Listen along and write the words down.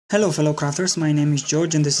Hello fellow crafters, my name is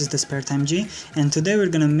George and this is the Spare Time G, and today we're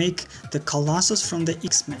gonna make the Colossus from the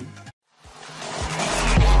X-Men.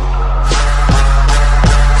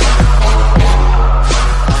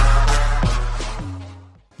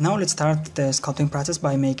 Now let's start the sculpting process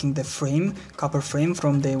by making the frame, copper frame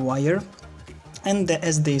from the wire. And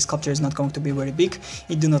as the sculpture is not going to be very big,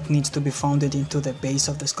 it do not need to be founded into the base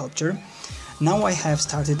of the sculpture. Now I have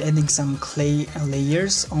started adding some clay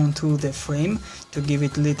layers onto the frame to give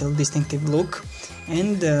it a little distinctive look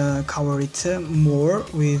and cover it more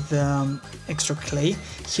with extra clay.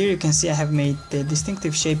 Here you can see I have made the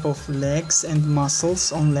distinctive shape of legs and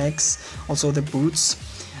muscles on legs, also the boots.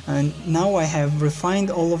 And now I have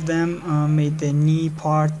refined all of them, made the knee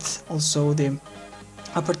part, also the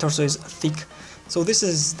upper torso is thick. So this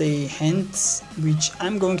is the hands, which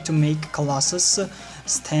I'm going to make Colossus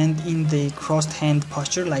stand in the crossed hand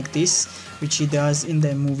posture like this, which he does in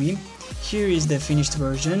the movie. Here is the finished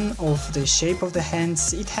version of the shape of the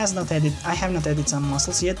hands. I have not added some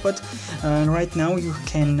muscles yet, but right now you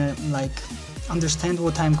can understand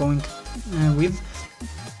what I'm going with.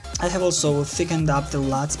 I have also thickened up the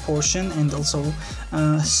lats portion and also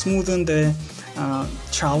smoothened the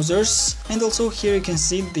trousers, and also here you can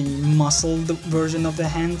see the muscled version of the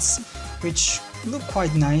hands, which look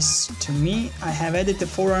quite nice to me. I have added the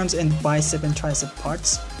forearms and bicep and tricep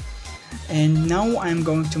parts, and now I'm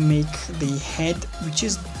going to make the head, which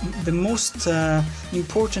is the most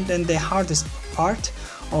important and the hardest part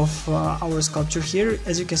of our sculpture here.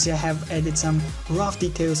 As you can see, I have added some rough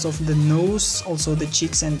details of the nose, also the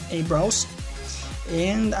cheeks and eyebrows,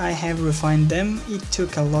 and I have refined them. It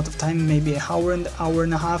took a lot of time, maybe an hour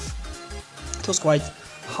and a half. It was quite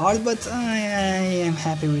hard, but I am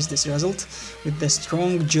happy with this result, with the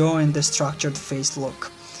strong jaw and the structured face look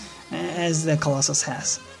as the Colossus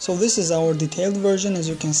has. So this is our detailed version. As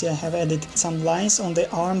you can see, I have added some lines on the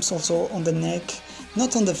arms, also on the neck,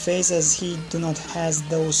 not on the face, as he do not has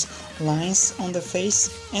those lines on the face,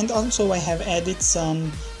 and also I have added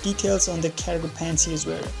some details on the cargo pants he is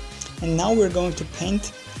wearing. And now we're going to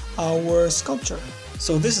paint our sculpture.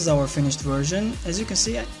 So this is our finished version. As you can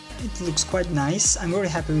see, it looks quite nice. I'm very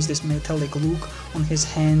happy with this metallic look on his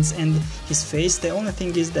hands and his face. The only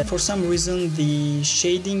thing is that for some reason the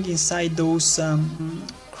shading inside those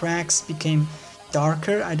cracks became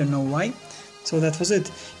darker. I don't know why. So that was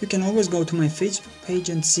it. You can always go to my Facebook page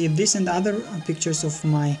and see this and other pictures of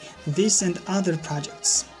my this and other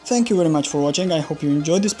projects. Thank you very much for watching. I hope you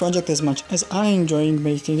enjoyed this project as much as I enjoyed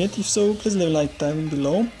making it. If so, please leave a like down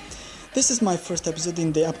below. This is my first episode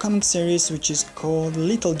in the upcoming series, which is called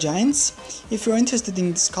Little Giants. If you're interested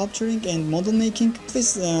in sculpturing and model making,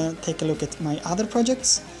 please take a look at my other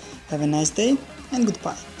projects. Have a nice day and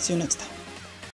goodbye. See you next time.